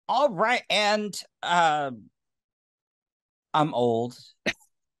All right, and I'm old.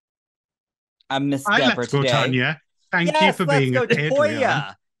 I'm Miss Hi, Deborah Let's Go today. Tanya. Thank you Yes, for let's being a go Patreon.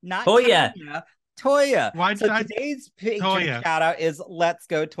 Toya, not Oh yeah. Tanya. Toya. Why So did I today's patron Toya? shout out is Let's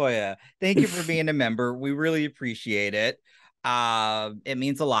Go Toya. Thank you for being a member. We really appreciate it. It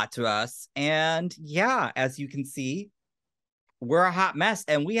means a lot to us. And yeah, as you can see, we're a hot mess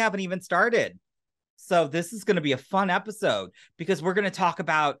and we haven't even started. So this is going to be a fun episode because we're going to talk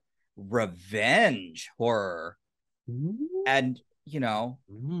about revenge horror. And,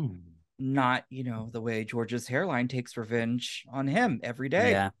 Mm. not, the way George's hairline takes revenge on him every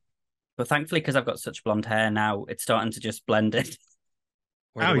day. Yeah. But thankfully, because I've got such blonde hair now, it's starting to just blend in.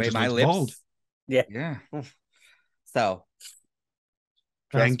 Or the Oh, he way just my looks bald. lips. Yeah. Yeah. So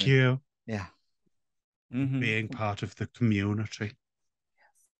trust Thank me. you Yeah. for Hmm. being part of the community.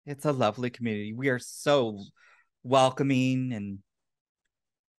 It's a lovely community. We are so welcoming and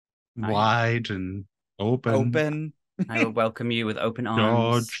I Wide and open, open. I will welcome you with open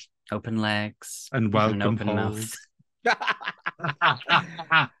arms, George, open legs, and and an welcome open mouth.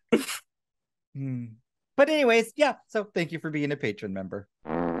 holes. Hmm. But anyways, yeah. So thank you for being a patron member.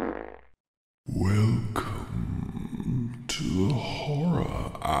 Welcome to the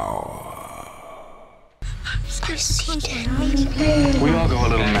Horror Hour. We all go a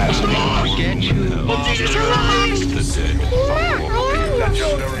little mad. Forget you. The dead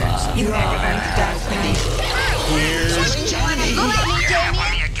follow You are going to die tonight. Here's Johnny.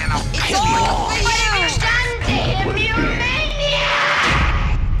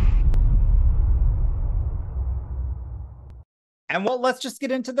 And well, let's just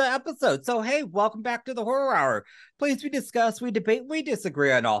get into the episode. So, hey, welcome back to the Horror Hour. Please, we discuss, we debate, we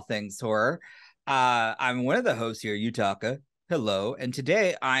disagree on all things horror. I'm one of the hosts here, Yutaka. Hello. And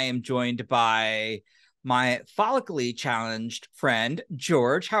today I am joined by my follically challenged friend,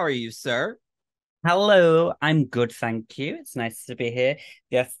 George. How are you, sir? Hello, I'm good, thank you. It's nice to be here.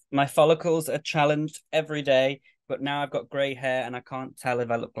 Yes, my follicles are challenged every day, but now I've got grey hair and I can't tell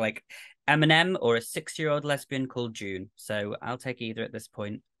if I look like Eminem or a 6-year-old lesbian called June. So I'll take either at this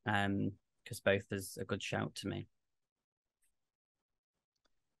point, because both is a good shout to me.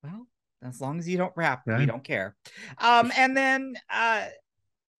 Well, as long as you don't rap, we Yeah. don't care. And then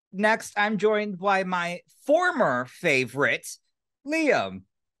next, I'm joined by my former favorite, Liam.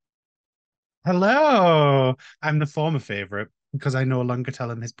 Hello. I'm the former favorite because I no longer tell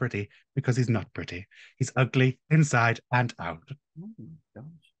him he's pretty because he's not pretty. He's ugly inside and out. Oh, gosh.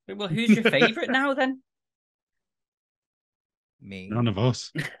 Well, who's your favorite now then? Me. None of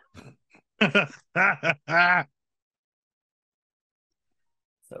us.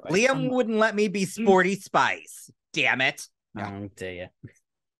 Liam wouldn't let me be Sporty Spice. Damn it. Oh dear.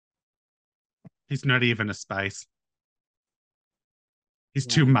 He's not even a spice. He's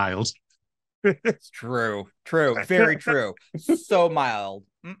too mild. It's true. True. Very true. So mild.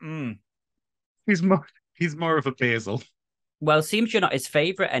 Mm-mm. He's more of a basil. Well, it seems you're not his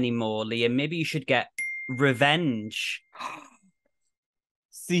favorite anymore, Liam. Maybe you should get revenge.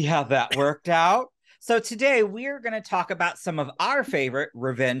 See how that worked out? So today we're going to talk about some of our favorite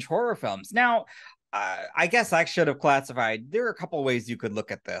revenge horror films. Now, I guess I should have classified. There are a couple ways you could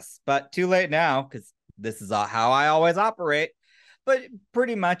look at this, but too late now because this is how I always operate. But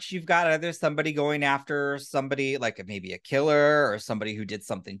pretty much you've got either somebody going after somebody like maybe a killer or somebody who did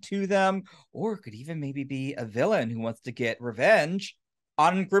something to them, or it could even maybe be a villain who wants to get revenge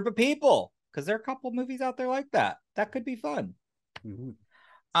on a group of people because there are a couple movies out there like that. That could be fun.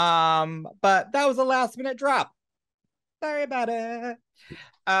 Mm-hmm. But that was a last minute drop. Sorry about it.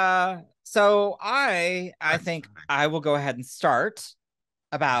 So I think I will go ahead and start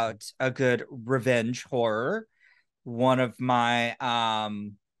about a good revenge horror. One of my I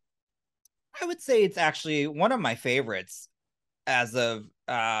would say it's actually one of my favorites as of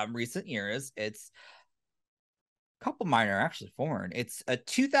recent years. It's a couple mine are actually foreign. It's a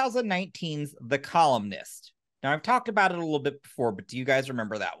 2019's The Columnist. Now I've talked about it a little bit before, but do you guys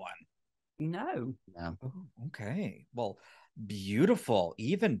remember that one? No. Oh, okay. Well, beautiful.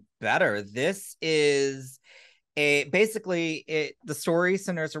 Even better. This is the story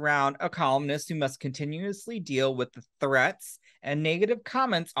centers around a columnist who must continuously deal with the threats and negative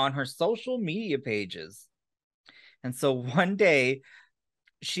comments on her social media pages. And so one day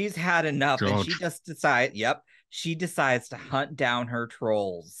she's had enough and George. she decides to hunt down her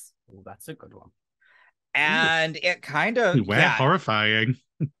trolls. Oh, that's a good one. And it kind of horrifying.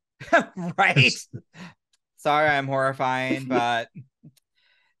 right. Sorry, I'm horrifying, but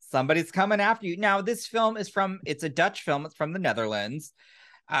somebody's coming after you. Now, this film it's a Dutch film. It's from the Netherlands.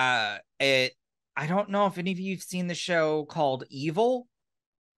 I don't know if any of you have seen the show called Evil.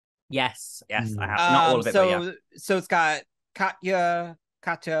 Yes, I have. Not all of it, but yeah. So it's got Katja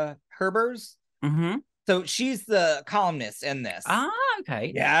Herbers. Mm-hmm. So she's the columnist in this.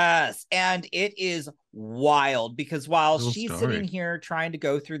 Okay. Yes. And it is wild because while Cool she's story. sitting here trying to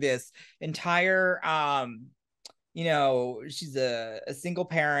go through this entire she's a single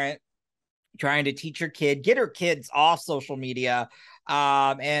parent trying to teach her kid, get her kids off social media,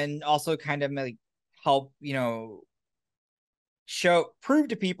 and also kind of like help, prove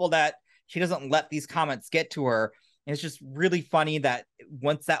to people that she doesn't let these comments get to her. And it's just really funny that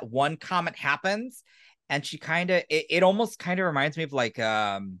once that one comment happens, and she it almost kind of reminds me of like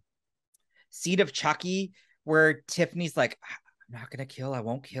Seed of Chucky, where Tiffany's like, I'm not gonna kill, I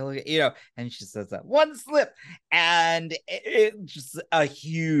won't kill you, and she says that one slip, and it's just a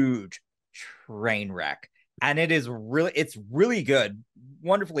huge train wreck. And it's really good,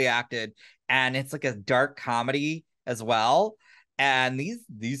 wonderfully acted, and it's like a dark comedy as well. And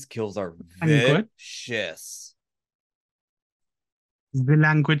these kills are vicious. The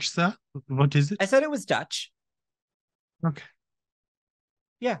language, sir? What is it? I said it was Dutch. Okay.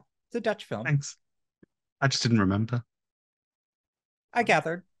 Yeah, it's a Dutch film. Thanks. I just didn't remember. I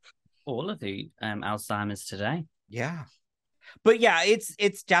gathered. All of the Alzheimer's today. Yeah. But yeah,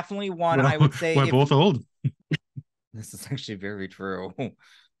 it's definitely one I would say. We're both old. This is actually very true.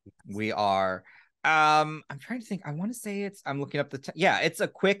 We are. I'm trying to think. I want to say I'm looking up it's a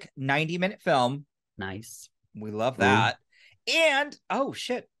quick 90-minute film. Nice. We love that. And oh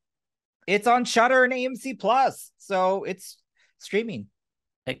shit, it's on Shudder and AMC Plus, so it's streaming.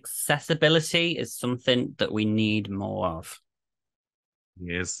 Accessibility is something that we need more of.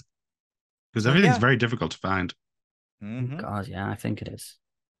 Yes. Because everything's very difficult to find. Mm-hmm. God, yeah, I think it is.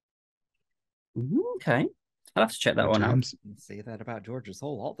 Okay. I'll have to check that one out. You say that about George's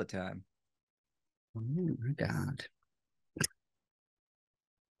Hole all the time. Oh my God.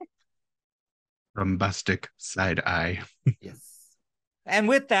 Bombastic side eye. Yes. And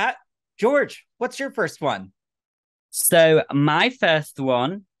with that, George, what's your first one? So my first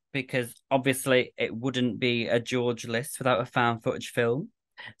one, because obviously it wouldn't be a George list without a found footage film.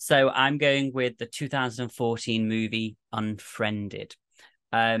 So I'm going with the 2014 movie Unfriended.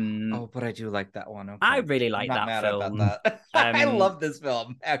 But I do like that one. Okay. I really like I'm not that mad film. about that. I love this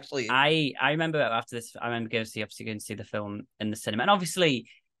film, actually. I remember after this, I remember going to see the film in the cinema, and obviously,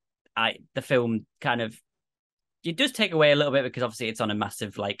 the film kind of it does take away a little bit because obviously it's on a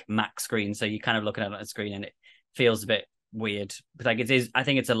massive like Mac screen, so you're kind of looking at it on a screen and it feels a bit weird. But like it is, I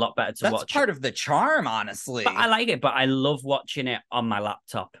think it's a lot better to watch. That's part of the charm, honestly. But I like it, but I love watching it on my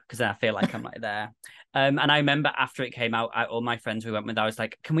laptop because I feel like I'm like there. And I remember after it came out, all my friends we went with, I was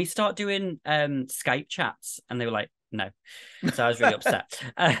like, "Can we start doing Skype chats?" And they were like, "No." So I was really upset.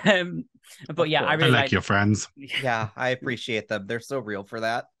 But yeah, I really like your friends. Yeah, I appreciate them. They're so real for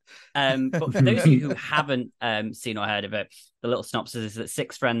that. But for those of you who haven't seen or heard of it, the little synopsis is that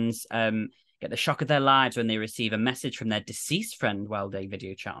six friends get the shock of their lives when they receive a message from their deceased friend while they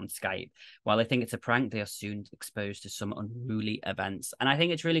video chat on Skype. While they think it's a prank, they are soon exposed to some unruly events. And I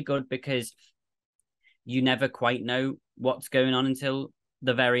think it's really good because you never quite know what's going on until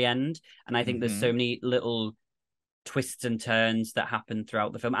the very end. And I think there's so many little twists and turns that happen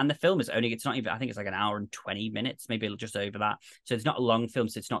throughout the film. And the film is it's not even, I think it's like an hour and 20 minutes, maybe just over that. So it's not a long film,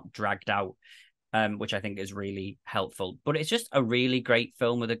 so it's not dragged out. Which I think is really helpful. But it's just a really great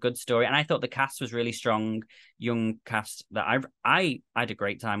film with a good story. And I thought the cast was really strong, young cast that I had a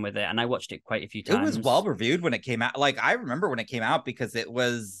great time with it. And I watched it quite a few times. It was well reviewed when it came out. Like I remember when it came out because it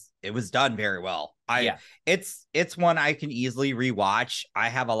was done very well. It's one I can easily rewatch. I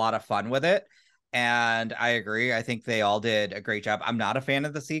have a lot of fun with it. And I agree. I think they all did a great job. I'm not a fan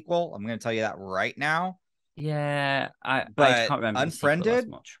of the sequel. I'm going to tell you that right now. Yeah, I can't remember Unfriended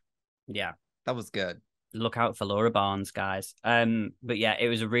much. Yeah. That was good. Look out for Laura Barnes, guys. But yeah, it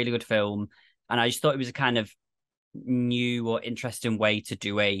was a really good film. And I just thought it was a kind of new or interesting way to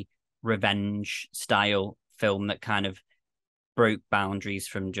do a revenge style film that kind of broke boundaries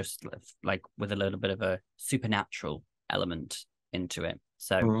from just like with a little bit of a supernatural element into it.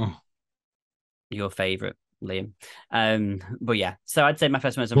 So your favorite, Liam. But yeah, so I'd say my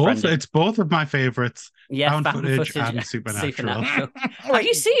first one is Unfriended. It's both of my favorites. Yeah, found footage and supernatural. Have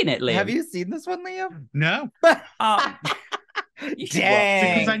you seen it, Liam? Have you seen this one, Liam? No. Oh,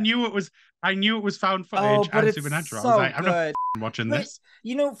 dang! Because I knew it was found footage and supernatural. So I was like, I'm good. not watching But, this.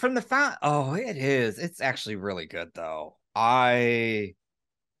 From the fact, it is. It's actually really good though. Dang,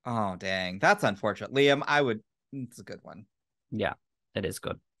 that's unfortunate, Liam. It's a good one. Yeah, it is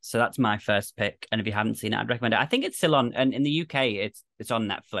good. So that's my first pick, and if you haven't seen it, I'd recommend it. I think it's still on, and in the UK, it's on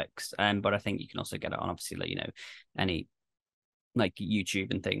Netflix. But I think you can also get it on, obviously, any like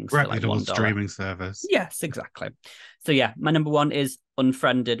YouTube and things for like Reputable $1. streaming service. Yes, exactly. So yeah, my number one is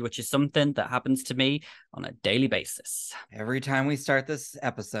Unfriended, which is something that happens to me on a daily basis. Every time we start this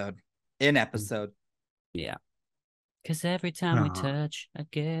episode. Yeah. Because every time we Aw. touch, I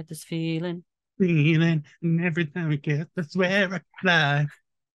get this feeling. Feeling, and every time we kiss, I swear I fly.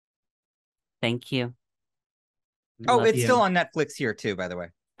 Thank you. Oh, Love it's you. still on Netflix here too, by the way.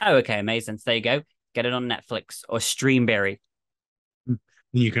 Oh, okay, amazing. So there you go. Get it on Netflix or Streamberry.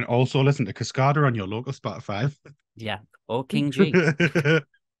 You can also listen to Cascada on your local Spotify. Yeah. Or King G.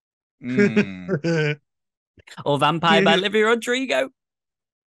 Mm. Or Vampire by Olivia Rodrigo.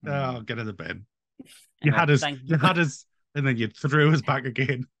 Oh, get in the bin. Anyway, You had us, and then you threw us back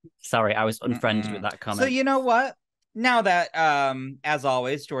again. Sorry, I was unfriended with that comment. So you know what? Now that, as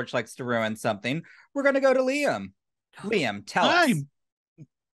always, George likes to ruin something, we're going to go to Liam. Liam, tell us.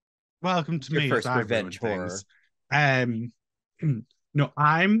 Welcome to Your me. first as I revenge ruin horror. things. No,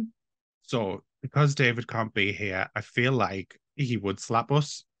 so because David can't be here, I feel like he would slap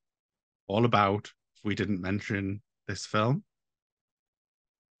us all about if we didn't mention this film.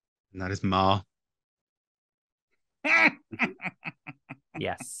 And that is Ma.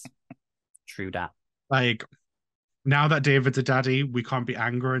 Yes. True that. Like, now that David's a daddy, we can't be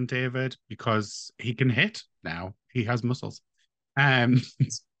angering David because he can hit now. He has muscles.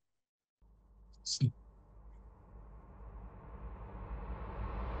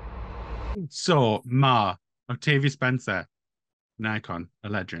 So, Ma, Octavia Spencer, an icon, a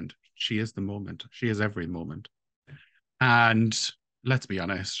legend. She is the moment. She is every moment. And let's be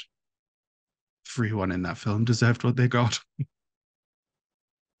honest, everyone in that film deserved what they got.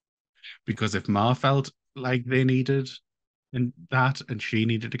 Because if Ma felt like they needed and she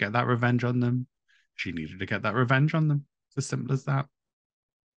needed to get that revenge on them, she needed to get that revenge on them. It's as simple as that.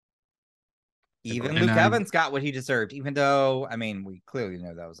 Even And Luke Evans got what he deserved, even though, I mean, we clearly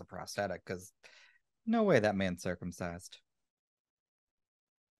know that was a prosthetic because no way that man's circumcised.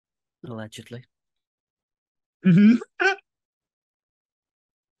 Allegedly.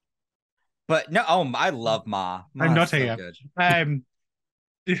 But no, I love Ma. I'm not so here. good.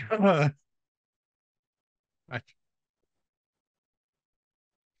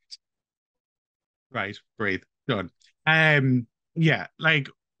 Right, breathe. Done. Yeah, like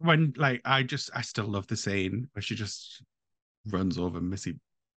when I still love the scene where she just runs over Missy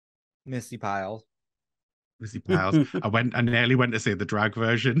Piles. Piles. I nearly went to say the drag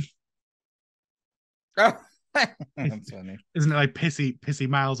version. Oh, that's funny. Isn't it like Pissy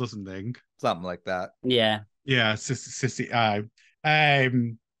Miles or something? Something like that. Yeah. Yeah, Sissy.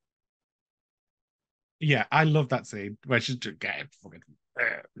 Yeah, I love that scene where she's just getting fucking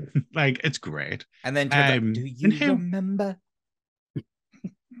like it's great. And then do you remember?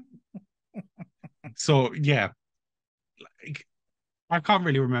 So yeah, like I can't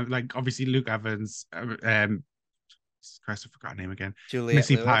really remember. Like obviously Luke Evans, Christ, I forgot her name again. Juliette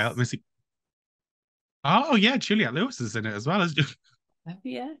Missy Lewis. Pyle, Missy. Oh yeah, Juliette Lewis is in it as well as.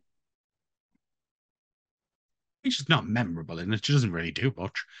 Yeah. She's not memorable in it. She doesn't really do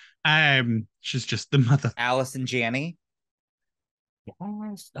much. She's just the mother. Allison Janney.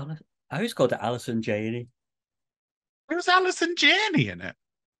 Yes. I always called it Alison Janney. Where's Allison Janney in it?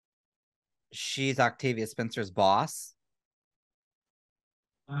 She's Octavia Spencer's boss.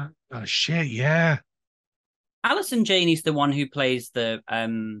 Oh shit, yeah. Alison Janney's the one who plays the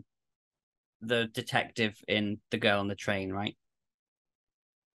detective in The Girl on the Train, right?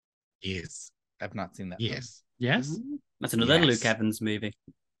 Yes. I've not seen that. Yes. Yes. That's another Yes. Luke Evans movie.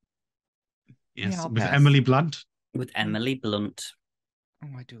 Yes. Yeah, I'll With pass. Emily Blunt. With Emily Blunt. Oh,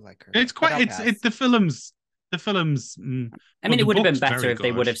 I do like her. It's but quite I'll it's pass. the films I mean, well, it the would have been book's better very if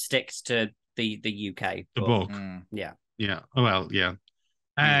they would good. have sticked to the UK. The but- book. Mm. Yeah. Yeah. Oh, well, yeah.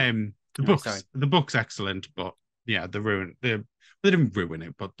 Anyway. The book's excellent, but yeah, they didn't ruin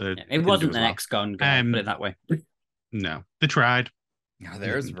it, but Yeah, it wasn't the next Gone Girl, put it that way. No, they tried. Now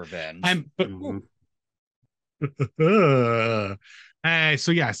there's revenge. But Mhm.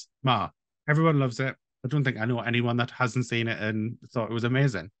 so yes, Ma. Everyone loves it. I don't think I know anyone that hasn't seen it and thought it was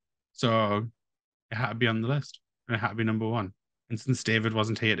amazing. So it had to be on the list. And it had to be number one. And since David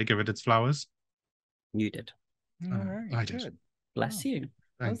wasn't here to give it its flowers, You did. All right, I did. good. Bless you.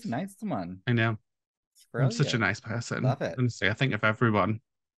 That was thanks. a nice one. I know. I'm such a Brilliant. nice person. Love it. Honestly, I think of everyone.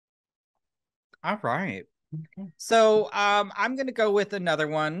 All right. So I'm gonna go with another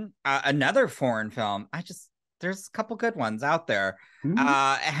one, another foreign film. There's a couple good ones out there.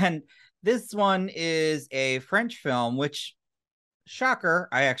 And this one is a French film, which shocker,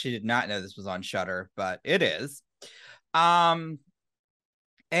 I actually did not know this was on Shudder, but it is. And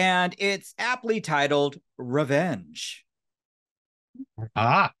it's aptly titled Revenge.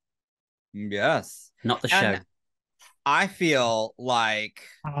 Ah. Yes. Not the show. And I feel like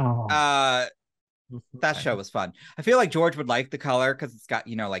Oh. uh that show was fun. I feel like George would like the color because it's got,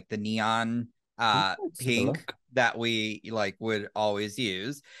 like the neon Let's have a pink look. that we like would always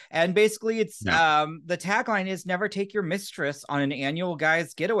use. And basically it's Yeah. the tagline is never take your mistress on an annual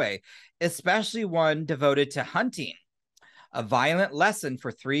guy's getaway, especially one devoted to hunting. A violent lesson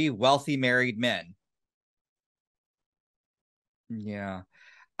for 3 wealthy married men. Yeah.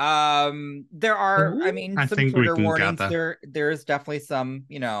 There are, I mean, I some think we trigger can warnings. gather. There's definitely some,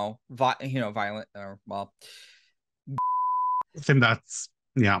 violent or well, I think that's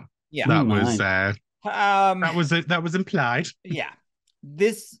yeah. that Oh, was my. that was it. That was implied. Yeah.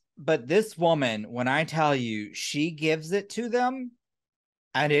 This woman, when I tell you, she gives it to them,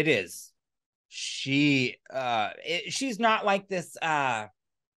 and it is she's not like this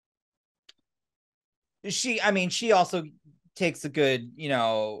she also takes a good,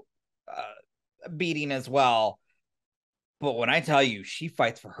 beating as well. But when I tell you she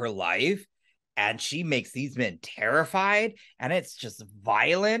fights for her life and she makes these men terrified, and it's just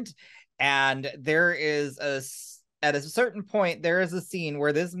violent. And at a certain point, there is a scene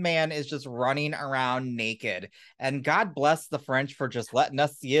where this man is just running around naked. And God bless the French for just letting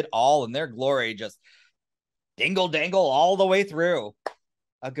us see it all in their glory, just dingle dangle all the way through.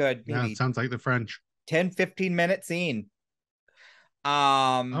 A good Yeah, maybe it sounds like the French. 10-15 minute scene.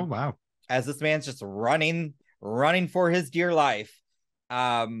 Oh wow. As this man's just running for his dear life.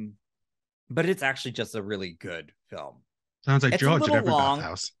 But it's actually just a really good film. Sounds like It's George a at little every long.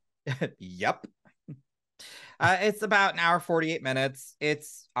 bathhouse. Yep. It's about an hour 48 minutes.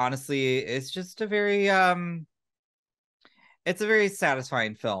 It's honestly, it's just a very it's a very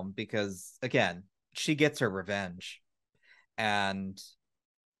satisfying film because again, she gets her revenge, and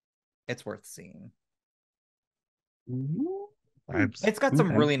it's worth seeing. It's got some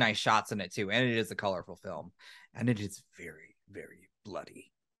Okay. really nice shots in it too, and it is a colorful film, and it is very, very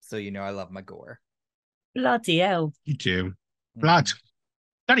bloody. So I love my gore. Bloody hell. You do. Blood.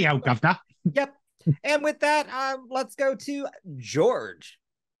 Bloody hell, governor. Yep. And with that, let's go to George.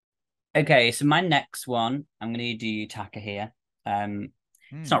 Okay, so my next one, I'm going to do Yutaka here.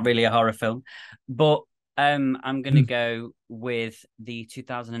 It's not really a horror film, but I'm going to go with the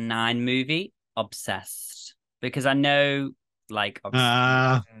 2009 movie Obsessed, because I know, like,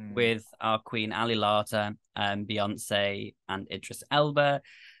 obviously, with our queen Ali Larter, Beyonce, and Idris Elba,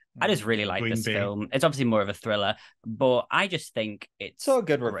 I just really like Queen this Bee. film. It's obviously more of a thriller, but I just think it's So a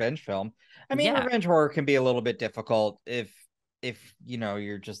good great. revenge film. I mean, Yeah. revenge horror can be a little bit difficult if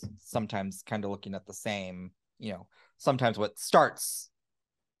you're just sometimes kind of looking at the same, sometimes what starts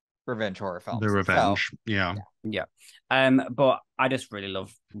revenge horror films. The revenge. So, yeah. But I just really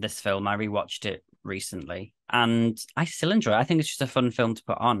love this film. I rewatched it recently and I still enjoy it. I think it's just a fun film to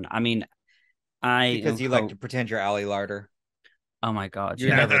put on. I mean, because you like to pretend you're Ali Larter. Oh my god,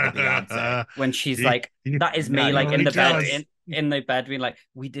 You're never the Beyonce. When she's like, that is me, Not like in even the bed, close. in the bed, being like,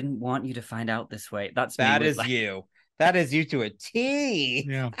 we didn't want you to find out this way. That is like, you. That is you to a T.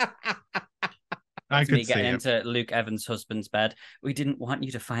 Yeah. That's me could see getting it. into Luke Evans' husband's bed. We didn't want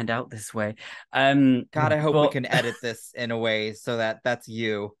you to find out this way. God, I hope we but- can edit this in a way so that that's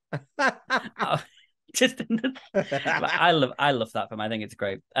you. Oh, just I love that film. I think it's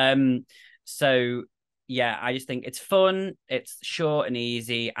great. So yeah, I just think it's fun, it's short and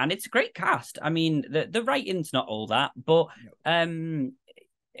easy, and it's a great cast. I mean, the writing's not all that, but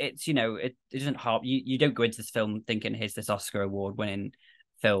it's it doesn't harp you don't go into this film thinking here's this Oscar award winning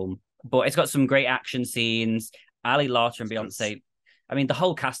film, but it's got some great action scenes. Ali Larter and Beyonce. I mean, the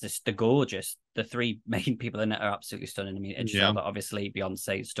whole cast is gorgeous. The 3 main people in it are absolutely stunning. I mean, Elba, obviously,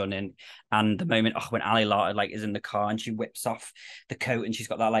 Beyonce, stunning. And the moment when Ali Larter like is in the car and she whips off the coat and she's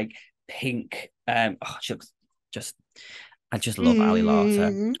got that like pink. She looks just. I just love Ali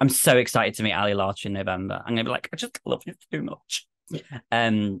Larter. I'm so excited to meet Ali Larter in November. I'm gonna be like, I just love you too much.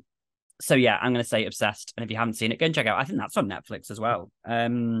 So yeah, I'm gonna say Obsessed. And if you haven't seen it, go and check it out. I think that's on Netflix as well.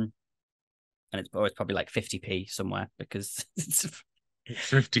 And it's always probably like 50p somewhere because it's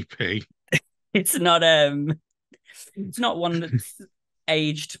 50p. It's not one that's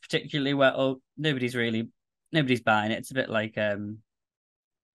aged particularly well. Nobody's buying it. It's a bit like Taylor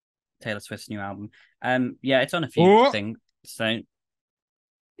Swift's new album. Yeah, it's on a few things. So I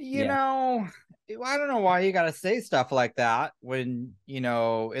don't know why you gotta say stuff like that when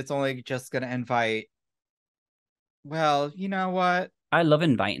it's only just gonna invite. Well, you know what? I love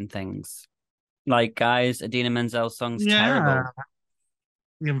inviting things. Like, guys, Idina Menzel's song's terrible.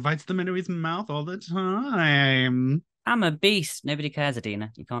 He invites them into his mouth all the time. I'm a beast. Nobody cares,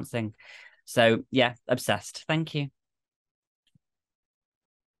 Idina. You can't sing. So, yeah, Obsessed. Thank you.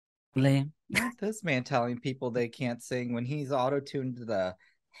 Liam. Not this man telling people they can't sing when he's auto-tuned the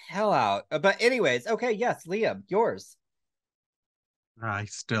hell out. But anyways, okay, yes, Liam, yours. I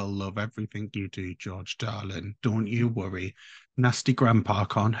still love everything you do, George, darling. Don't you worry. Nasty grandpa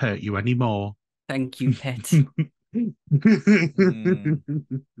can't hurt you anymore. Thank you, pet.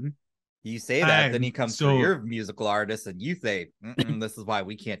 You say that, then he comes for your So musical artist, and you say, "This is why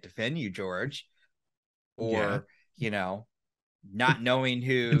we can't defend you, George." Or, not knowing I can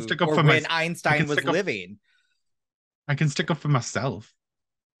who, stick up or for when my, I Einstein can was stick up, living. I can stick up for myself.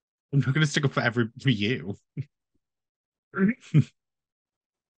 I'm not going to stick up for you. I'm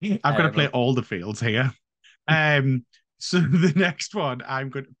going to play all the fields here. So the next one I'm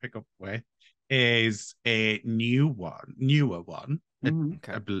going to pick up with is a newer one.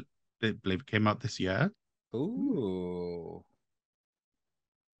 Okay. I believe it came out this year. Ooh.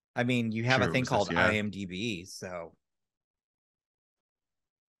 I mean, you have Sure, a it thing was this called year. IMDb, so.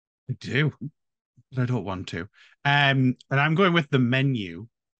 I do, but I don't want to. And I'm going with The Menu.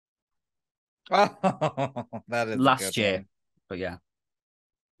 Oh, that is a Last good year. one. But yeah.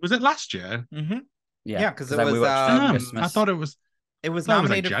 Was it last year? Mm-hmm. Yeah, Yeah, because it we was watched it at Damn, Christmas. I thought it was like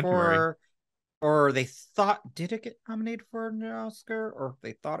nominated January. for, or they thought, did it get nominated for an Oscar, or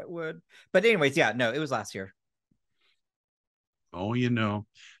they thought it would? But anyways, yeah, no, it was last year. Oh,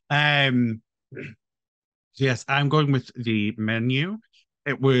 Um, yes, I'm going with The Menu.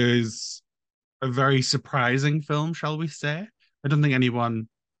 It was a very surprising film, shall we say? I don't think anyone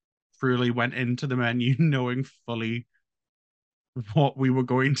truly went into The Menu knowing fully what we were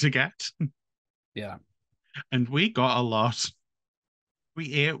going to get. Yeah. And we got a lot.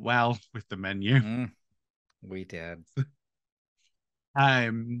 We ate well with The Menu. We did.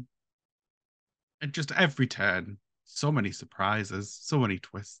 And just every turn, so many surprises, so many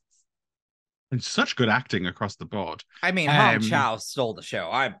twists, and such good acting across the board. I mean, Hong Chow stole the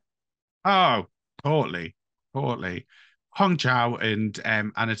show. Oh, totally, totally. Hong Chow and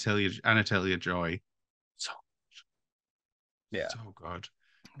Anatolia Joy, so so good.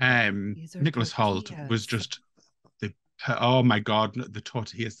 Nicholas Hoult was just the oh my god, the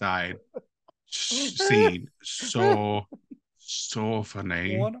tortilla side scene, so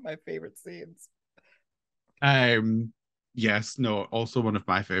funny. One of my favorite scenes. Yes, no, also one of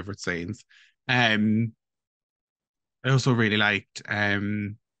my favorite scenes. I also really liked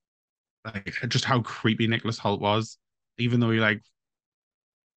like just how creepy Nicholas Hoult was, even though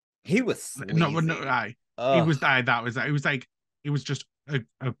he was sleazy. no, he was that was it was like he was just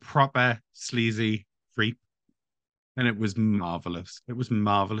a proper sleazy creep, and it was marvelous. It was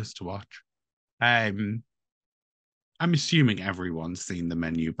marvelous to watch. I'm assuming everyone's seen The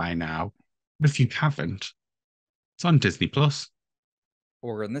Menu by now, but if you haven't, it's on Disney Plus.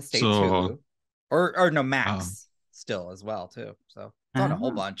 Or in the States, Hulu. Or no, Max still as well, too. So it's on a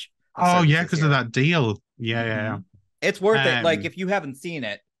whole bunch. Oh, yeah, because of that deal. Yeah. It's worth it. Like, if you haven't seen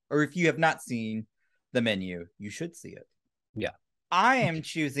it, or if you have not seen The Menu, you should see it. Yeah. I am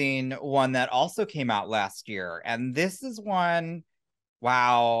choosing one that also came out last year. And this is one,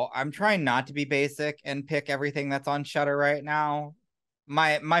 wow, I'm trying not to be basic and pick everything that's on Shudder right now.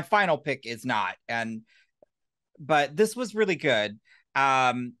 My final pick is not. But this was really good.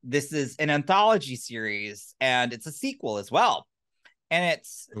 This is an anthology series, and it's a sequel as well. And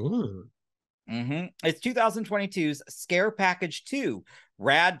it's 2022's Scare Package 2,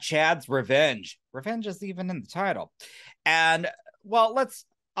 Rad Chad's Revenge. Revenge is even in the title. And well,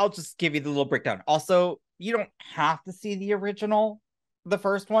 I'll just give you the little breakdown. Also, you don't have to see the original, the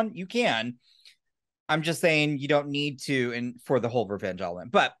first one. You can. I'm just saying you don't need to for the whole revenge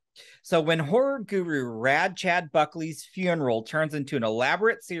element. But so when horror guru Rad Chad Buckley's funeral turns into an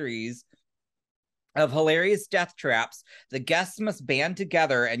elaborate series of hilarious death traps, the guests must band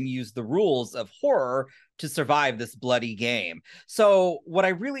together and use the rules of horror to survive this bloody game. So what I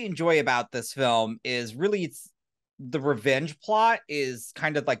really enjoy about this film is really the revenge plot is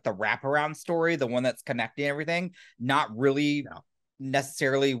kind of like the wraparound story, the one that's connecting everything, not really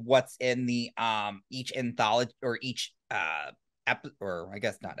necessarily what's in the each anthology or each or I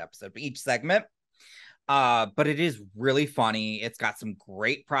guess not episode, but each segment. But it is really funny. It's got some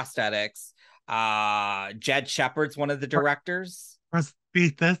great prosthetics. Jed Shepard's one of the directors.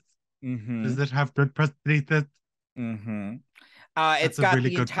 Prosthesis. Does it have good prosthesis? It's got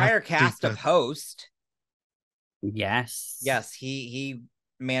really the entire cast of Host. Yes. Yes, he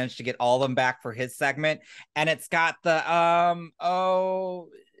managed to get all of them back for his segment. And it's got the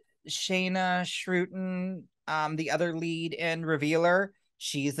Shayna Shruten, the other lead in Revealer.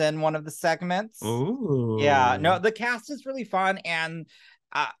 She's in one of the segments. Oh. Yeah, no, the cast is really fun, and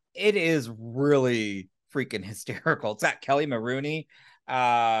it is really freaking hysterical. It's got Kelly Maroney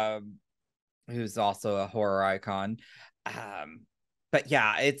who's also a horror icon. But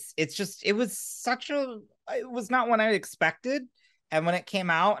yeah, it's just it was not what I expected. And when it came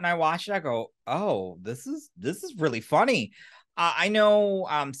out and I watched it, I go, oh, this is really funny. I know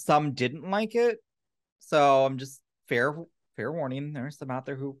some didn't like it, so I'm just fair warning. There's some out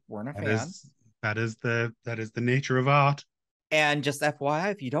there who weren't a fan. That is the nature of art. And just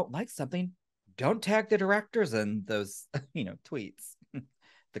FYI, if you don't like something, don't tag the directors in those tweets.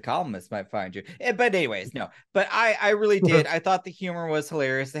 The Columnist might find you. But anyways, no. But I really did. I thought the humor was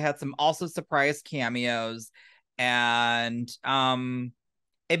hilarious. They had some also surprise cameos, and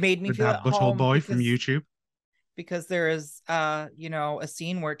it made me With feel that at butthole home boy from YouTube. because there is a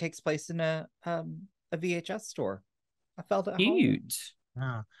scene where it takes place in a VHS store. I felt at home. Cute.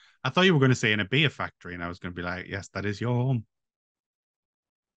 Ah, I thought you were going to say in a beer factory, and I was going to be like, yes, that is your home.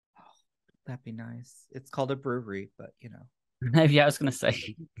 That'd be nice. It's called a brewery, but Yeah, I was going to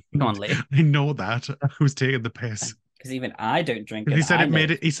say, come on, Lee. I know that. I was taking the piss. Because even I don't drink it. He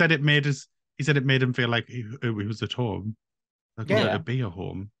said it made him feel like he was at home. Like, Yeah. it'd be a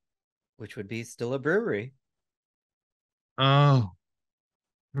home. which would be still a brewery. Oh,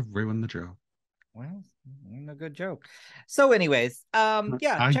 I've ruined the joke. Well, a good joke. So, anyways,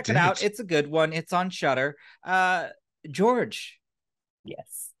 yeah, check it out. did. It's a good one. It's on Shudder. George.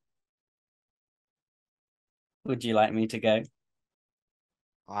 Yes. Would you like me to go?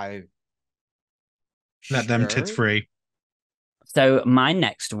 I Let them tits Sure. free. So my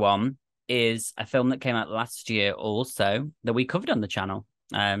next one is a film that came out last year also that we covered on the channel,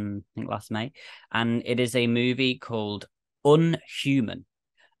 I think last May. And it is a movie called Unhuman.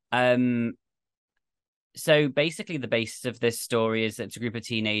 So basically the basis of this story is that it's a group of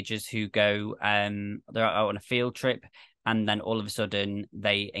teenagers who go, they're out on a field trip, and then all of a sudden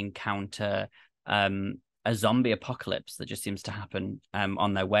they encounter a zombie apocalypse that just seems to happen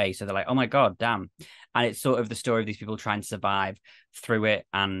on their way. So they're like, oh my God, damn. And it's sort of the story of these people trying to survive through it,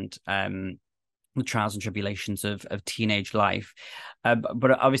 and the trials and tribulations of teenage life.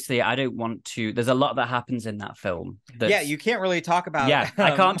 But obviously I don't want to, there's a lot that happens in that film. Yeah, you can't really talk about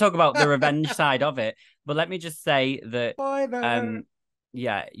I can't talk about the revenge side of it, but let me just say that Spoiler.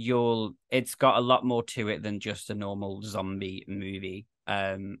 it's got a lot more to it than just a normal zombie movie.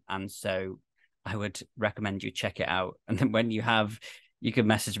 And so I would recommend you check it out. And then when you can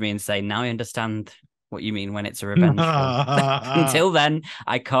message me and say, now I understand what you mean when it's a revenge film. Until then,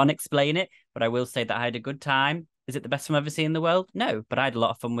 I can't explain it, but I will say that I had a good time. Is it the best film I've ever seen in the world? No, but I had a lot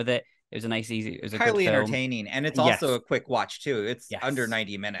of fun with it. It was a nice, easy, it was a highly good film. entertaining, and it's also a quick watch too. It's Yes. under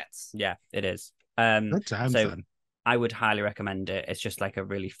 90 minutes. Yeah, it is. Good times, so then. I would highly recommend it. It's just like a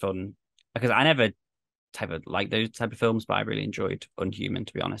really fun, because I never like those type of films, but I really enjoyed Unhuman,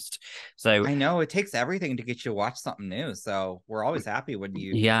 to be honest. So I know it takes everything to get you to watch something new. So we're always happy when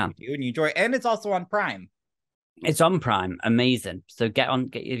you do and you enjoy it. And it's also on Prime. It's on Prime. Amazing. So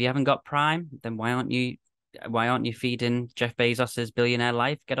if you haven't got Prime, then why aren't you feeding Jeff Bezos's billionaire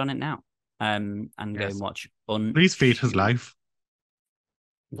life? Get on it now. And go and watch Please feed his life.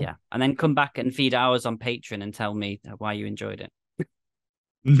 Yeah. And then come back and feed ours on Patreon and tell me why you enjoyed it.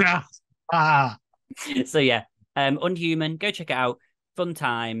 So yeah, Unhuman, go check it out. Fun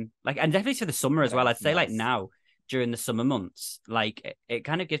time, and definitely for the summer as well. I'd say now during the summer months, it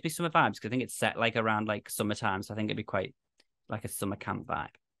kind of gives me summer vibes, because I think it's set around summertime, so I think it'd be quite like a summer camp vibe.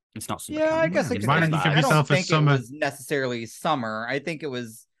 It's not summer camp. I guess it Why don't you give yourself a summer? It was necessarily summer. I think it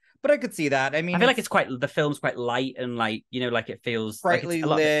was, but I could see that. I mean, I feel like the film's quite light and it feels brightly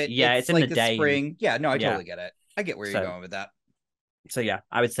lit. Yeah, it's in the day. Spring. Yeah, no, I totally get it. I get where you're going with that. So yeah,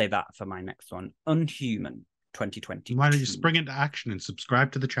 I would say that for my next one, Unhuman 2020. Why don't you spring into action and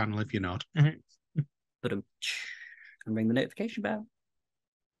subscribe to the channel if you're not? But and ring the notification bell.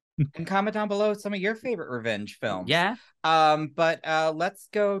 And comment down below some of your favorite revenge films. Yeah. But let's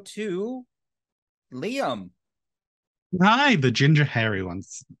go to Liam. Hi, the ginger hairy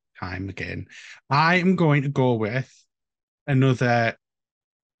one's time again. I am going to go with another.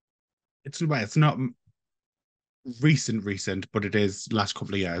 It's not recent, but it is last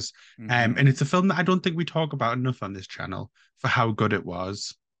couple of years. Mm-hmm. And it's a film that I don't think we talk about enough on this channel for how good it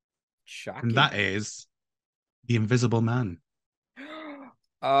was. Shocking. And that is The Invisible Man.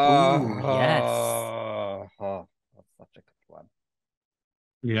 Yes. That's such a good one.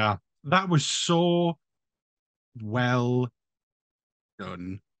 Yeah, that was so well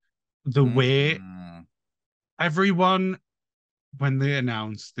done. The way everyone, when they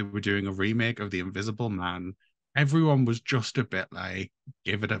announced they were doing a remake of The Invisible Man, everyone was just a bit like,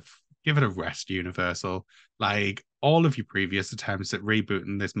 give it a rest, Universal. All of your previous attempts at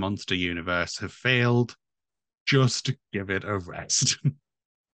rebooting this monster universe have failed. just give it a rest.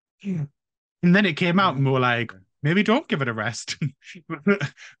 And then it came out and we were like, maybe don't give it a rest.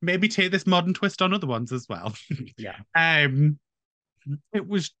 Maybe take this modern twist on other ones as well. Yeah. It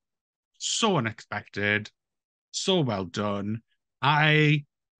was so unexpected, so well done. I,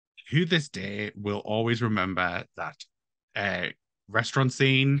 to this day, will always remember that restaurant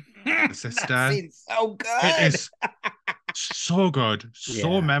scene, the sister. That scene's so good. It is so good,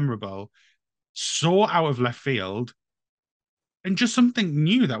 so Yeah. memorable, so out of left field, and just something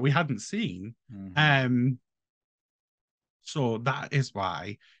new that we hadn't seen. So that is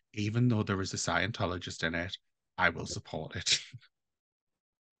why, even though there is a Scientologist in it, I will support it.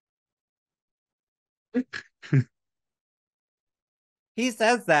 He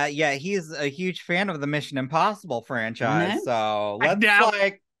says that, yeah, he's a huge fan of the Mission Impossible franchise. No. So I let's know.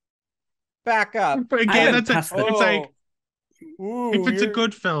 like back up. But I again, haven't that's it. passed It's the- like, Ooh, if it's a you're-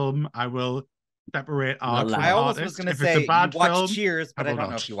 good film, I will separate art Well, from I almost artist. was going to If say it's a bad you watched film, Cheers, but I will don't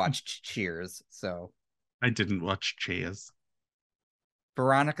know not. if you watched Cheers. So I didn't watch Cheers.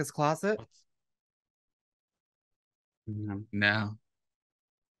 Veronica's Closet. No.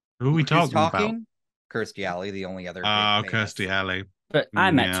 Who are we Who's talking about? talking? Kirstie Alley, the only other. Oh, big famous- Kirstie Alley. But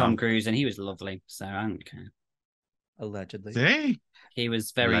I met Yeah. Tom Cruise and he was lovely, so I don't care. Allegedly. See? He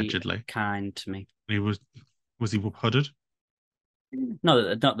was very Allegedly. kind to me. He was he hooded?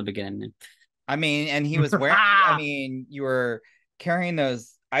 No, not the beginning. I mean, and he was wearing. I mean, you were carrying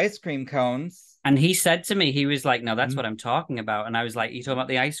those ice cream cones. And he said to me, he was like, "No, that's Mm. what I'm talking about." And I was like, "You talking about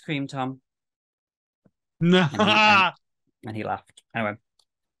the ice cream, Tom?" No. And he laughed. Anyway,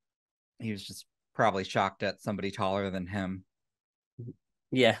 He was just probably shocked at somebody taller than him.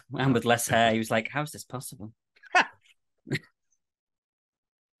 yeah, and with less hair, he was like, "How is this possible?"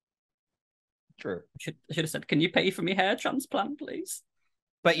 True. I should have said, "Can you pay for me hair transplant, please?"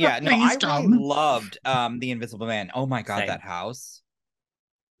 But yeah, no, Please, I Tom. really loved The Invisible Man. Oh my god, Same. that house.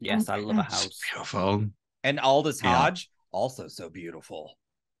 Yes, I love a It's house. beautiful. And Aldous Yeah. Hodge, also so beautiful.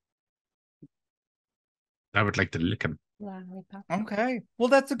 I would like to lick him. Okay. Well,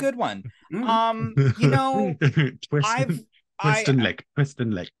 that's a good one. Mm. You know, twist, I've twist and lick, twist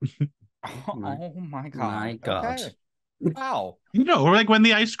and lick. oh my god. My God. Okay. Wow. You know, like when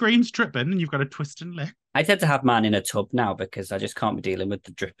the ice cream's dripping and you've got to twist and lick. I tend to have mine in a tub now because I just can't be dealing with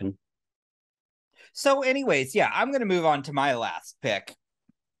the dripping. So, anyways, yeah, I'm gonna move on to my last pick.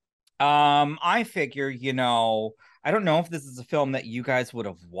 I figure, you know, I don't know if this is a film that you guys would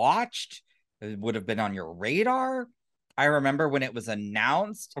have watched. It would have been on your radar. I remember when it was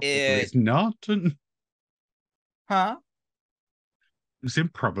announced. Probably not. Huh?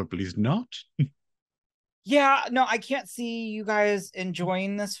 Probably not. Yeah, no, I can't see you guys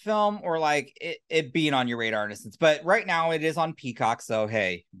enjoying this film or like it being on your radar in a sense. But right now it is on Peacock, so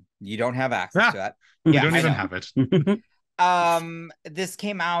hey, you don't have access to that. We Yeah, don't I even know. have it. This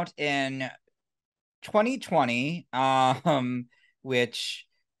came out in 2020, which,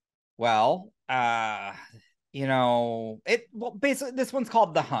 well, you know, basically this one's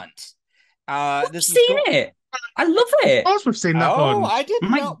called The Hunt. I've This seen it. I love Of it. course, we've seen that one. I didn't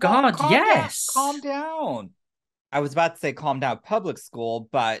My know. God, calm yes. down, calm down. I was about to say calm down public school,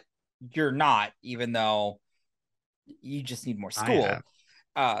 but you're not, even though you just need more school,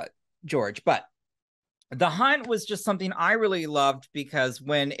 George. But The Hunt was just something I really loved because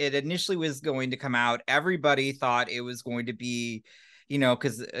when it initially was going to come out, everybody thought it was going to be, you know,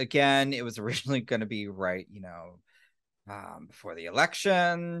 because again, it was originally going to be right, you know, before the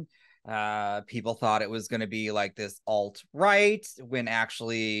election. People thought it was going to be like this alt-right when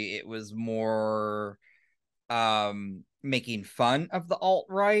actually it was more making fun of the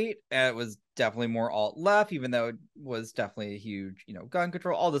alt-right. It was definitely more alt-left, even though it was definitely a huge, you know, gun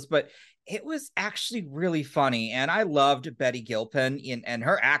control, all this, but it was actually really funny. And I loved Betty Gilpin and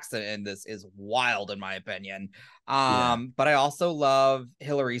her accent in this is wild in my opinion. But I also love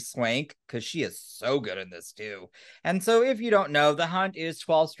Hilary Swank because she is so good in this too. And so if you don't know, The Hunt is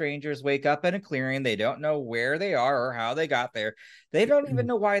 12 strangers wake up in a clearing. They don't know where they are or how they got there. They don't even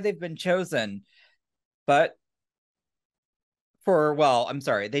know why they've been chosen. But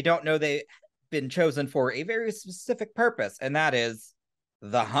they don't know they've been chosen for a very specific purpose, and that is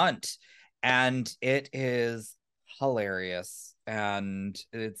the hunt. And it is hilarious and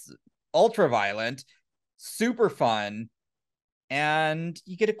it's ultra violent, super fun, and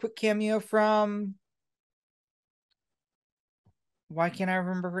you get a quick cameo from, why can't I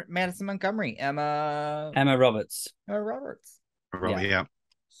remember, Madison Montgomery, Emma Roberts. Roberts. Probably, yeah.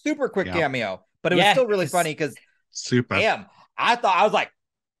 Super quick Yeah. cameo, but it was still really Yes. funny because Super. damn, I was like,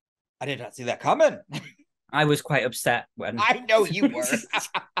 I did not see that coming. I was quite upset when I know you were.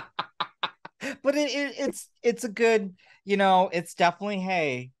 but it's a good, it's definitely,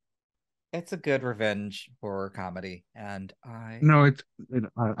 hey, it's a good revenge horror comedy, and No,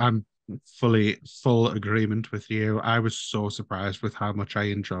 I'm full agreement with you. I was so surprised with how much I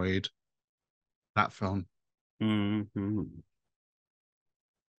enjoyed that film. Mm-hmm.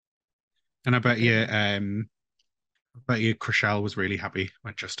 And I bet you Chriselle was really happy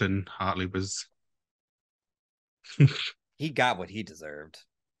when Justin Hartley was. he got what he deserved.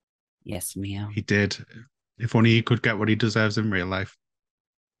 Yes, meow. He did. If only he could get what he deserves in real life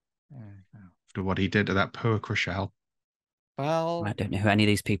after what he did to that poor Chriselle. Well, I don't know who any of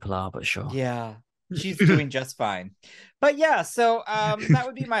these people are, but sure. yeah, she's doing just fine. But yeah, so that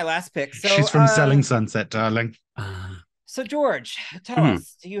would be my last pick. So She's from Selling Sunset, darling. So George, tell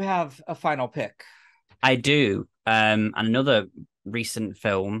us, do you have a final pick? I do. And another recent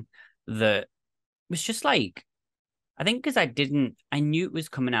film that was just like, I think because I knew it was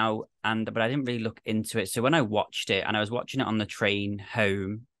coming out, but I didn't really look into it. So when I watched it, and I was watching it on the train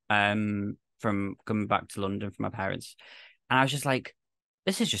home, from coming back to London from my parents, and I was just like,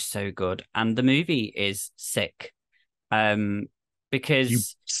 this is just so good. And the movie is sick. Because you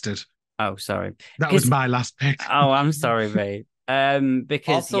bastard. Oh, sorry. That was my last pick. Oh, I'm sorry, babe.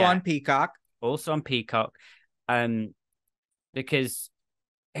 Because also on Peacock. Also on Peacock. Because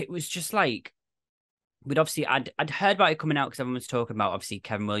it was just like, I'd heard about it coming out because everyone was talking about obviously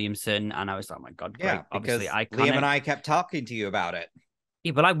Kevin Williamson, and I was like, oh my god, great. Yeah, obviously, Liam and I kept talking to you about it.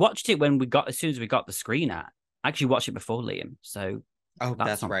 Yeah, but I watched it as soon as we got the screen at. I actually watched it before Liam, so. Oh,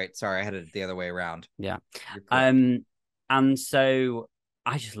 that's right. Sorry, I had it the other way around. Yeah. And so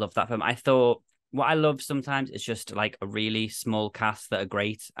I just love that film. I thought what I love sometimes is just like a really small cast that are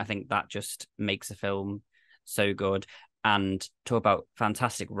great. I think that just makes a film so good. And talk about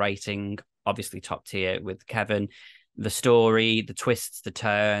fantastic writing, obviously top tier with Kevin. The story, the twists, the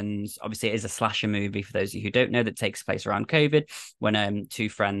turns. Obviously, it is a slasher movie for those of you who don't know, that takes place around COVID when two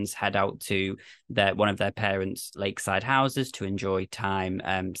friends head out to one of their parents' lakeside houses to enjoy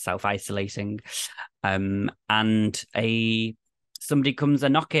time self-isolating. And somebody comes a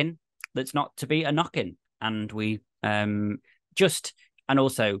knocking that's not to be a knocking. And we and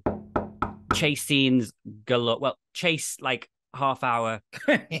also chase scenes galore. Well, chase like half hour.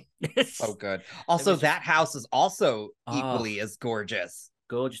 So good. Also, that house is also equally as gorgeous.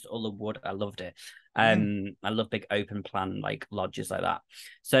 Gorgeous, all the wood. I loved it. I love big open plan like lodges like that.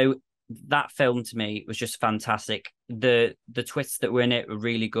 So that film to me was just fantastic. The twists that were in it were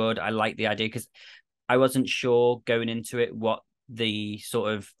really good. I like the idea because I wasn't sure going into it what the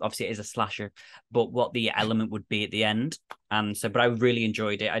sort of, obviously it is a slasher, but what the element would be at the end. And so, but I really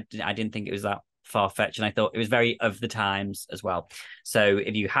enjoyed it. I didn't think it was that far-fetched, and I thought it was very of the times as well. So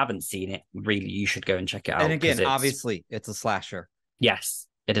if you haven't seen it, really you should go and check it out. And again, obviously it's a slasher. Yes,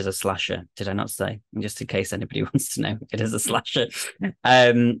 it is a slasher. Did I not say? Just in case anybody wants to know, it is a slasher.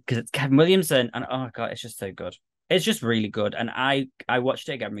 Because it's Kevin Williamson, and oh my god, it's just so good. It's just really good. And I watched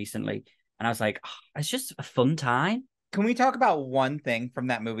it again recently, and I was like, it's just a fun time. Can we talk about one thing from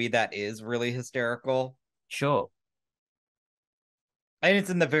that movie that is really hysterical? Sure. And it's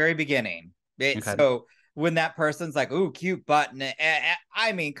in the very beginning. Okay. So when that person's like, ooh, cute button.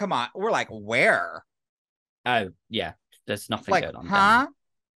 I mean, come on. We're like, where? Oh, yeah. There's nothing like, going on. Huh?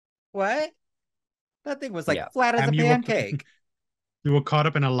 What? That thing was like flat as a pancake. You were caught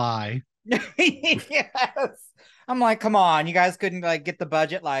up in a lie. Yes. I'm like, come on. You guys couldn't like get the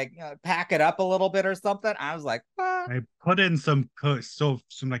budget, like pack it up a little bit or something. I was like, what? I put in some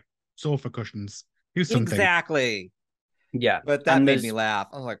like sofa cushions. Do something. Exactly. Yeah. But that made me laugh.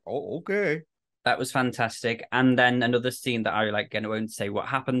 I was like, oh, okay. That was fantastic. And then another scene that I like, again, I won't say what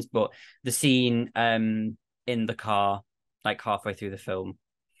happens, but the scene in the car, like halfway through the film.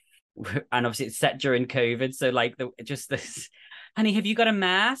 And obviously it's set during COVID. So like just this, honey, have you got a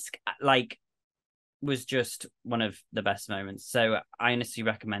mask? Like, was just one of the best moments. So I honestly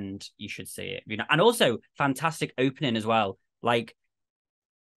recommend you should see it. You know, and also fantastic opening as well. Like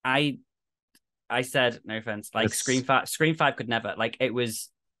I said, no offense, like Scream 5 could never. Like it was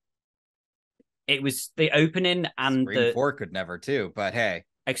the opening, and Scream 4 could never too, but hey.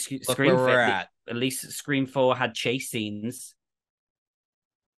 Look Scream where we're at least Scream 4 had chase scenes.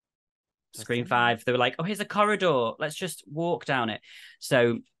 Scream 5, they were like, oh, here's a corridor, let's just walk down it.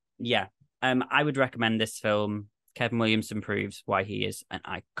 So yeah, I would recommend this film. Kevin Williamson proves why he is an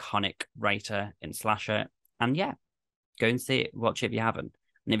iconic writer in slasher. And yeah, go and see it, watch it if you haven't.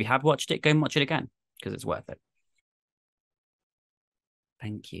 And if you have watched it, go and watch it again, because it's worth it.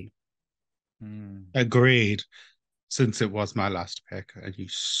 Thank you. Agreed. Since it was my last pick, and you.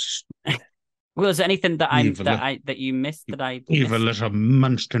 Well, is there anything that you missed that I? Evil little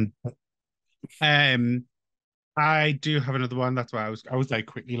munchkin. I do have another one. That's why I was like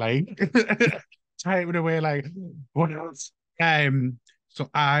quickly like typing away like what else? So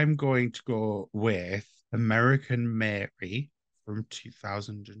I'm going to go with American Mary from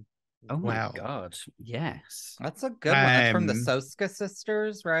 2012. Oh my God. Yes. That's a good one. That's from the Soska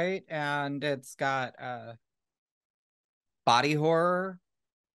sisters, right? And it's got body horror.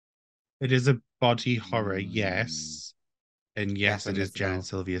 It is a body horror, yes. And yes, Catherine it is Isabel. Jen and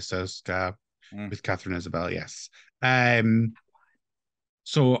Sylvia Soska with Catherine Isabel, yes.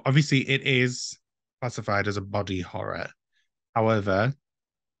 So obviously it is classified as a body horror. However,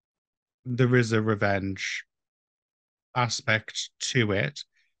 there is a revenge aspect to it.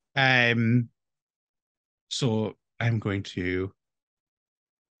 So I'm going to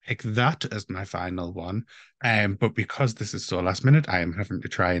pick that as my final one. But because this is so last minute, I am having to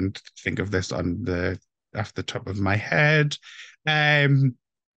try and think of this off the top of my head.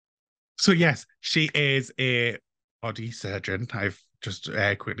 So yes, she is a body surgeon. I've just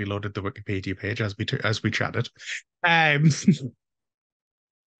quickly loaded the Wikipedia page as we chatted.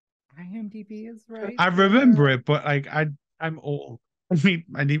 IMDb is right. I remember it, but like I'm old.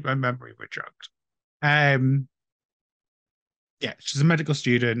 I need my memory rejogged. Yeah, she's a medical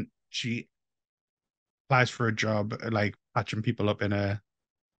student. She applies for a job, like patching people up in a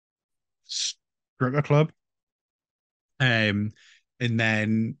stripper club. And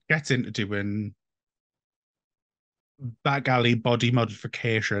then gets into doing back alley body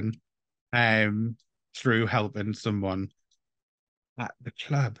modification through helping someone at the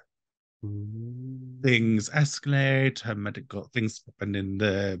club. Things escalate, things happen in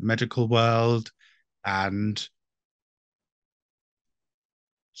the medical world, and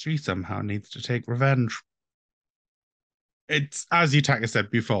she somehow needs to take revenge. It's, as Yutaka said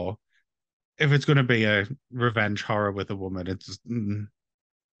before, if it's going to be a revenge horror with a woman, it's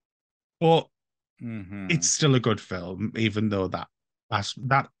but it's still a good film, even though that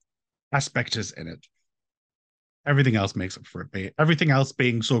aspect is in it. Everything else makes up for it. Everything else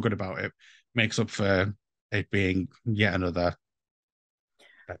being so good about it makes up for it being yet another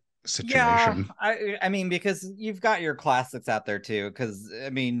situation. Yeah, I mean, because you've got your classics out there too. Because I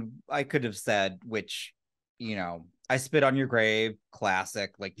mean, I could have said which, I Spit on Your Grave,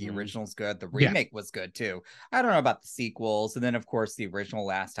 classic. Like the original's good. The remake was good too. I don't know about the sequels, and then of course the original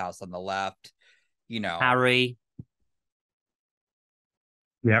Last House on the Left. Harry.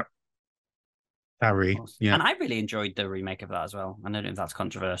 Yeah. Harry. Yeah. And I really enjoyed the remake of that as well. I don't know if that's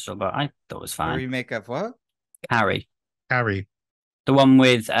controversial, but I thought it was fine. The remake of what? Harry. The one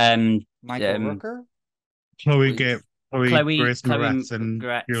with Michael Rooker? Chloe Grace Moretz and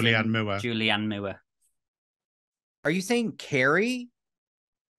Julianne Moore. Are you saying Carrie?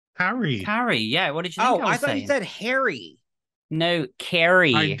 Harry, yeah. What did you think I thought you said Harry. No,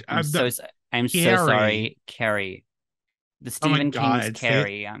 Carrie. I'm so sorry, Carrie. The Stephen King's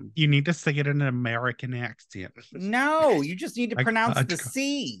Carrie. You need to say it in an American accent. No, you just need to pronounce the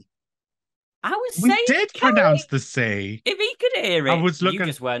C. I was saying we did Carrie. Pronounce the C. If he could hear it, I was looking. You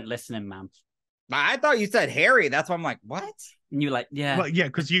just weren't listening, man. I thought you said Harry. That's why I'm like, what? And you're like, yeah. Well, yeah,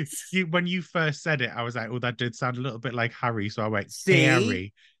 because you when you first said it, I was like, oh, that did sound a little bit like Harry. So I went,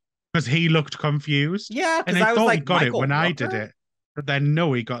 Harry. Because he looked confused. Yeah, and I was thought like, he got Michael it when Rooker? I did it. But then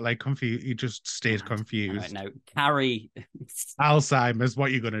no, he got like confused. He just stayed confused. No, Carrie. Alzheimer's, what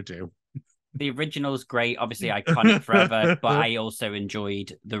are you gonna do? The original's great, obviously iconic forever, but I also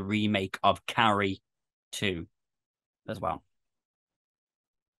enjoyed the remake of Carrie 2 as well.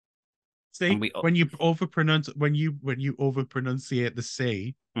 See, when you overpronounce the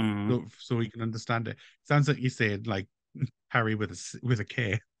C, so we can understand it. Sounds like you're saying like Harry with a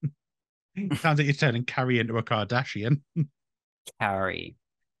K. Sounds like you're turning Carrie into a Kardashian. Carrie.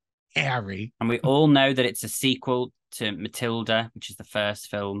 And we all know that it's a sequel to Matilda, which is the first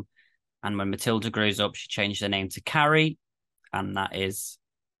film. And when Matilda grows up, she changed her name to Carrie. And that's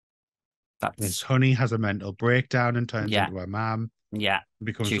Miss Honey has a mental breakdown and turns into her mom. Yeah.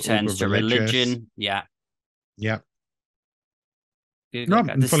 She turns to religion. Yeah. Yeah. No,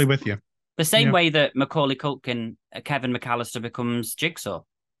 I'm fully with you. The same way that Macaulay Culkin, Kevin McAllister becomes Jigsaw.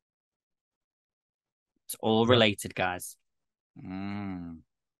 It's all related, guys. And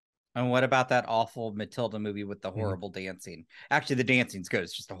what about that awful Matilda movie with the horrible dancing? Actually, the dancing's good.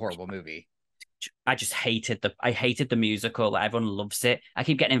 It's just a horrible movie. I just hated the musical. Everyone loves it. I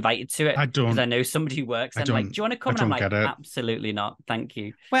keep getting invited to it because I know somebody who works and like, do you want to come? And I'm like, absolutely not. Thank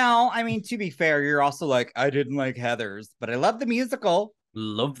you. Well, I mean, to be fair, you're also like, I didn't like Heathers, but I love the musical.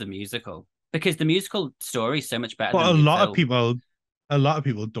 Love the musical because the musical story is so much better. But a lot of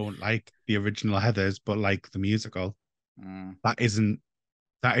people don't like the original Heathers, but like the musical. That isn't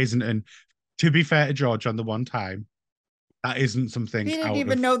an To be fair to George, on the one time, that isn't something He didn't out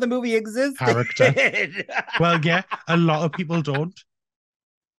even of know the movie existed. character. Well, yeah, a lot of people don't.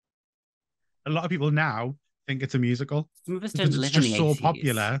 A lot of people now think it's a musical Some of us because don't it's live in just the so 80s.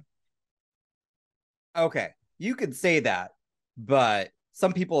 popular. Okay, you could say that, but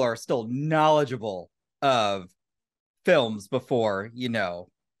some people are still knowledgeable of films before,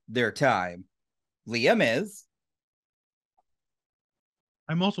 their time. Liam is.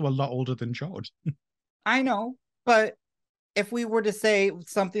 I'm also a lot older than George. I know, but if we were to say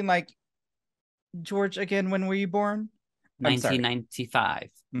something like, George, again, when were you born? I'm sorry. 1995.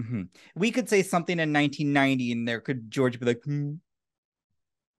 Mm-hmm. We could say something in 1990 and there could George be like,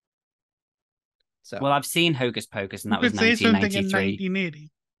 So, Well, I've seen Hocus Pocus, and You that was could say something in 1993. 1980. You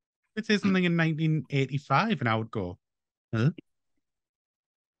could say something in 1985 and I would go, huh?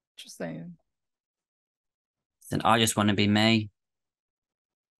 just saying. And I just want to be me.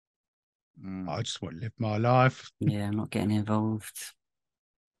 I just want to live my life. Yeah, I'm not getting involved.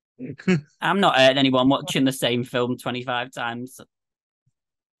 I'm not hurting anyone watching the same film 25 times.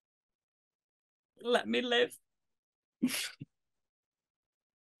 Let me live.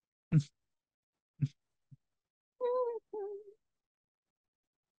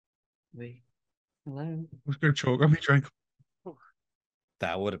 Wait. Hello. I was going to choke on me drink.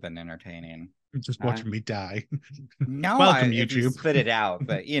 That would have been entertaining. Just watching me die. No, Welcome, if you YouTube. spit it out,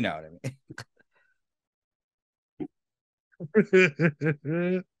 but you know what I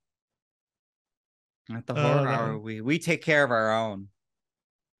mean. At the horror hour, we take care of our own.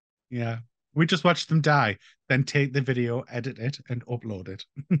 Yeah. We just watch them die, then take the video, edit it, and upload it.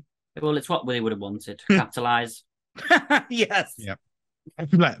 Well, it's what we would have wanted. Capitalize. Yes. Yep.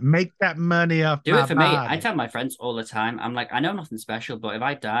 Like, make that money off Do my it for me. body. I tell my friends all the time, I'm like, I know nothing special, but if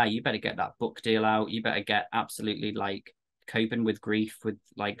I die, you better get that book deal out. You better get absolutely like coping with grief with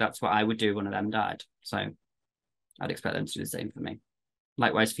like that's what I would do if one of them died. So I'd expect them to do the same for me.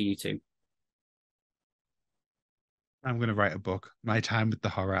 Likewise for you too. I'm going to write a book, My Time with the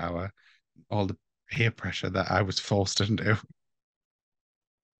Horror Hour, all the peer pressure that I was forced into.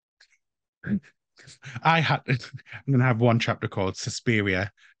 I'm going to have one chapter called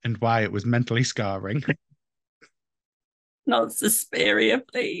Suspiria and why it was mentally scarring. Not Suspiria,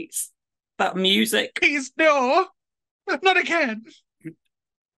 please. That music. Please, no, not again.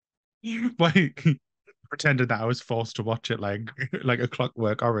 Like, pretended that I was forced to watch it like a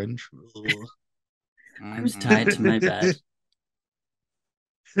Clockwork Orange. I was tied to my bed.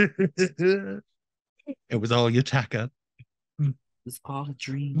 It was all Yutaka. It was all a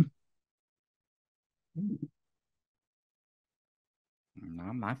dream.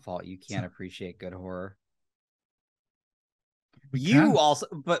 Not my fault. You can't appreciate good horror. Can. Also,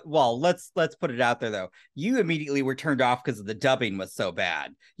 but well, let's put it out there though. You immediately were turned off because the dubbing was so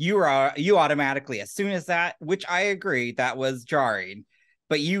bad. You automatically, as soon as that, which I agree, that was jarring,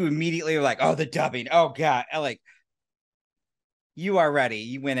 but you immediately were like, oh, the dubbing, oh god, like you are ready.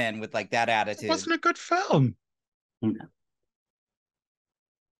 You went in with like that attitude. It wasn't a good film. No.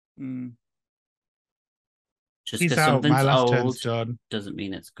 Just Peace because out. My something's last old turn's done. doesn't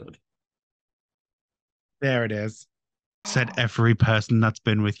mean it's good. There it is. Said every person that's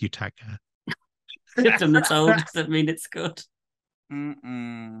been with Yutaka. If something's old doesn't mean it's good.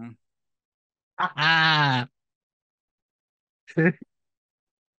 I'll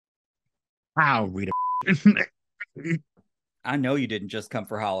read it. I know you didn't just come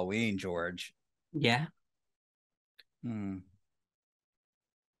for Halloween, George. Yeah.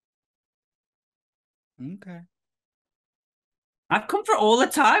 Okay. I've come for all the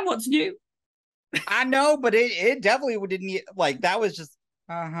time. What's new? I know, but it definitely didn't like that was just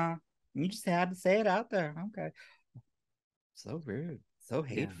you just had to say it out there. Okay. So rude. So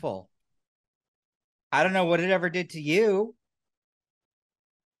hateful. Yeah. I don't know what it ever did to you.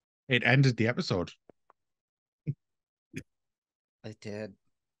 It ended the episode. It did.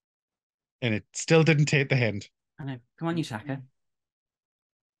 And it still didn't take the hint. I know. Come on, Yutaka.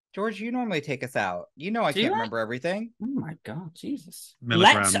 George, you normally take us out. You know I can't remember everything. Oh my god, Jesus.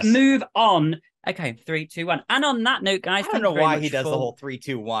 Milligrams. Let's move on. Okay, 3, 2, 1. And on that note, guys, I don't know why he does the whole 3,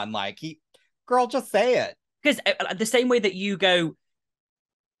 2, 1. Like girl, just say it. Because the same way that you go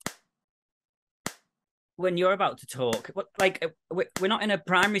when you're about to talk, like we're not in a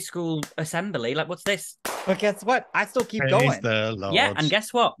primary school assembly. Like, what's this? But guess what? I still keep Praise going. the Lord. Yeah, and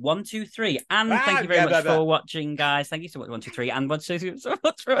guess what? 1, 2, 3. And thank you very much for watching, guys. Thank you so much, 1, 2, 3. And 1, 2, 3 so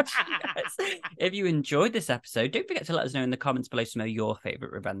much for watching, guys. If you enjoyed this episode, don't forget to let us know in the comments below some of your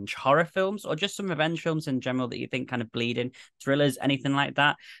favorite revenge horror films or just some revenge films in general that you think kind of bleed in, thrillers, anything like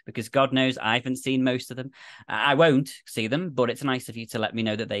that. Because God knows I haven't seen most of them. I won't see them, but it's nice of you to let me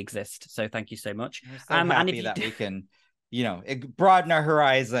know that they exist. So thank you so much. We're so happy that we can, broaden our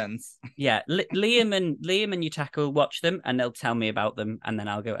horizons. Yeah, Liam and Yutaka will watch them and they'll tell me about them, and then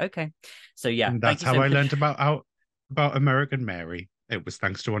I'll go, okay. So yeah, and that's how I learned about American Mary. It was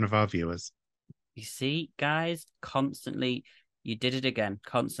thanks to one of our viewers. You see, guys, constantly, you did it again,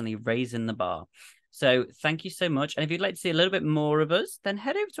 constantly raising the bar. So thank you so much. And if you'd like to see a little bit more of us, then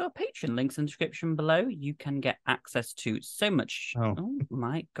head over to our Patreon. Links in the description below. You can get access to so much. Oh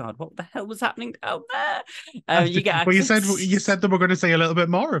my God, what the hell was happening down there? You get access... Well, you said that we're going to see a little bit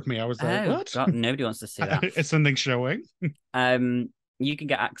more of me. I was like, what? God, nobody wants to see that. Is something showing? You can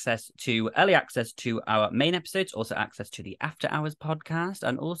get early access to our main episodes, also access to the After Hours podcast,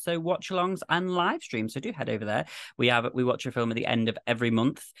 and also watch-alongs and live streams. So do head over there. We watch a film at the end of every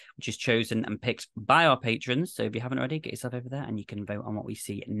month, which is chosen and picked by our patrons. So if you haven't already, get yourself over there and you can vote on what we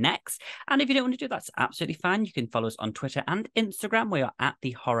see next. And if you don't want to do that, that's absolutely fine. You can follow us on Twitter and Instagram. We are at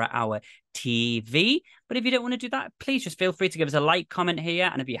the Horror Hour TV. But if you don't want to do that, please just feel free to give us a like, comment here.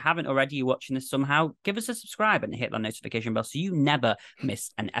 And if you haven't already, you're watching this somehow, give us a subscribe and hit that notification bell so you never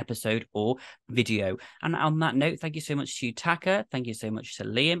miss an episode or video. And on that note, thank you so much to Yutaka, thank you so much to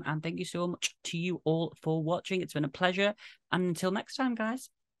Liam, and thank you so much to you all for watching. It's been a pleasure. And until next time, guys,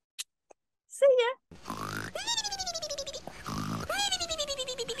 see ya.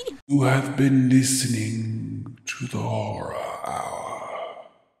 You have been listening to the Horror Hour.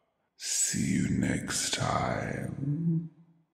 See you next time.